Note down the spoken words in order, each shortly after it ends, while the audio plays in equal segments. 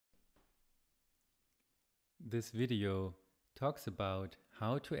This video talks about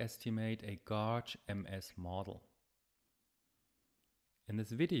how to estimate a GARCH MS model. In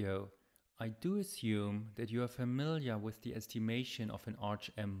this video, I do assume that you are familiar with the estimation of an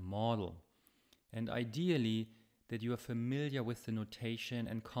ArchM model, and ideally that you are familiar with the notation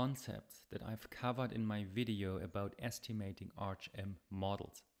and concepts that I've covered in my video about estimating ArchM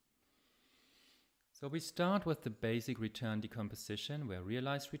models. So we start with the basic return decomposition, where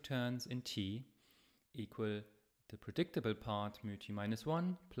realized returns in T equal the predictable part mu t minus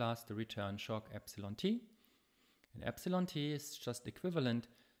 1 plus the return shock epsilon t. And epsilon t is just equivalent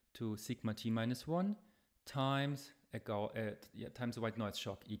to sigma t minus 1 times times the white noise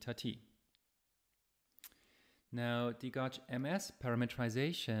shock eta t. Now, the E-GARCH MS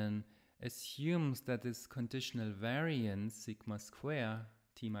parameterization assumes that this conditional variance sigma square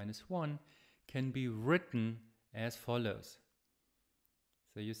t minus 1 can be written as follows.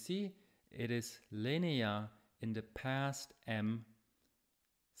 So you see, it is linear in the past m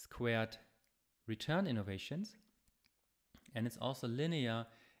squared return innovations, and it's also linear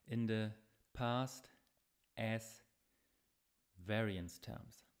in the past s variance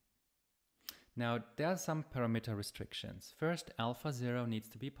terms. Now, there are some parameter restrictions. First, alpha 0 needs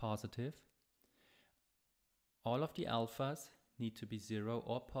to be positive. All of the alphas need to be 0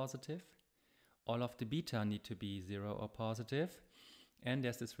 or positive. All of the beta need to be 0 or positive. And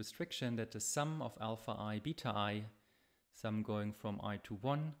there's this restriction that the sum of alpha I, beta I, sum going from I to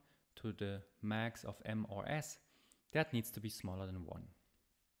 1 to the max of m or s, that needs to be smaller than 1.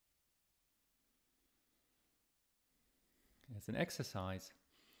 As an exercise,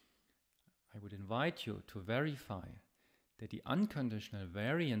 I would invite you to verify that the unconditional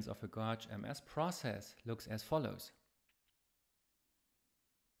variance of a GARCH MS process looks as follows.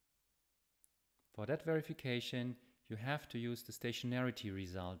 For that verification, you have to use the stationarity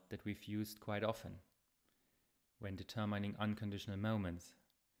result that we've used quite often when determining unconditional moments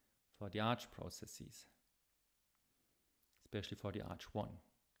for the arch processes, especially for the arch 1.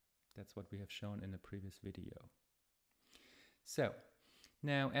 That's what we have shown in the previous video. So,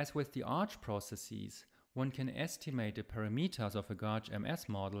 now as with the arch processes, one can estimate the parameters of a GARCH MS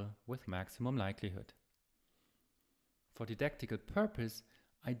model with maximum likelihood. For didactical purpose,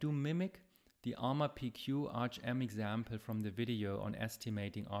 I do mimic the ARMA PQ ArchM example from the video on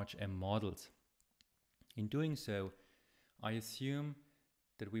estimating ArchM models. In doing so, I assume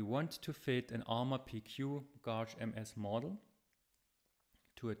that we want to fit an ARMA PQ GARCH MS model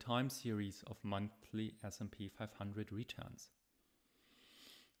to a time series of monthly S&P 500 returns.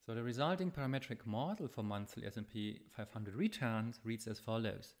 So the resulting parametric model for monthly S&P 500 returns reads as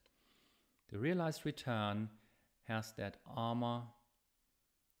follows. The realized return has that ARMA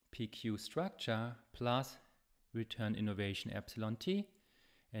PQ structure plus return innovation epsilon t,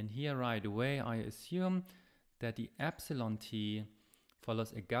 and here right away I assume that the epsilon t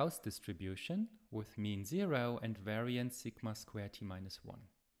follows a Gauss distribution with mean 0 and variance sigma square t minus 1.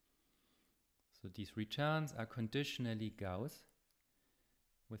 So these returns are conditionally Gauss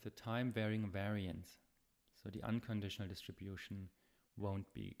with a time varying variance, so the unconditional distribution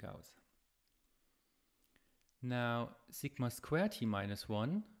won't be Gauss. Now sigma square t minus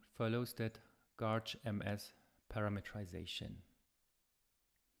 1 follows that GARCH MS parameterization.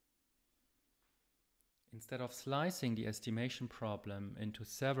 Instead of slicing the estimation problem into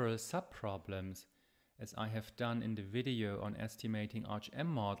several subproblems, as I have done in the video on estimating ArchM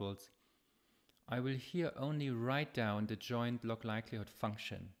models, I will here only write down the joint log likelihood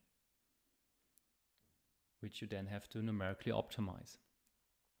function, which you then have to numerically optimize.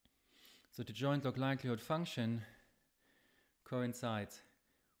 So the joint log likelihood function coincides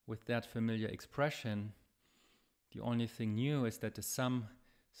with that familiar expression. The only thing new is that the sum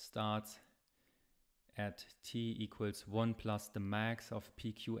starts at t equals 1 plus the max of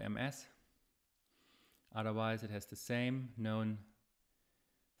PQMS. Otherwise, it has the same known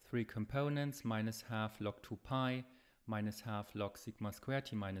three components, minus half log 2 pi, minus half log sigma square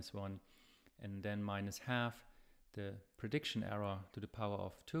t minus 1, and then minus half the prediction error to the power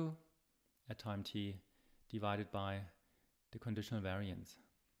of 2 at time t divided by the conditional variance.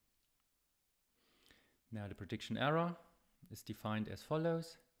 Now the prediction error is defined as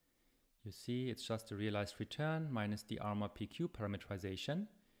follows. You see, it's just the realized return minus the ARMA PQ parameterization,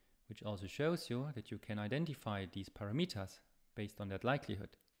 which also shows you that you can identify these parameters based on that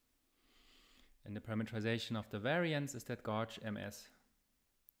likelihood. And the parameterization of the variance is that GARCH MS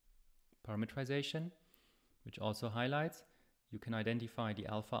parameterization, which also highlights you can identify the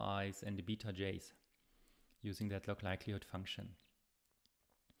alpha i's and the beta j's using that log likelihood function.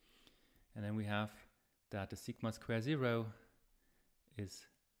 And then we have that the sigma square 0 is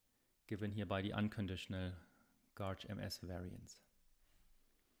given here by the unconditional GARCH MS variance.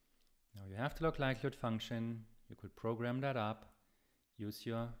 Now you have the log likelihood function. You could program that up, use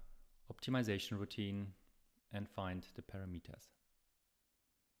your optimization routine, and find the parameters.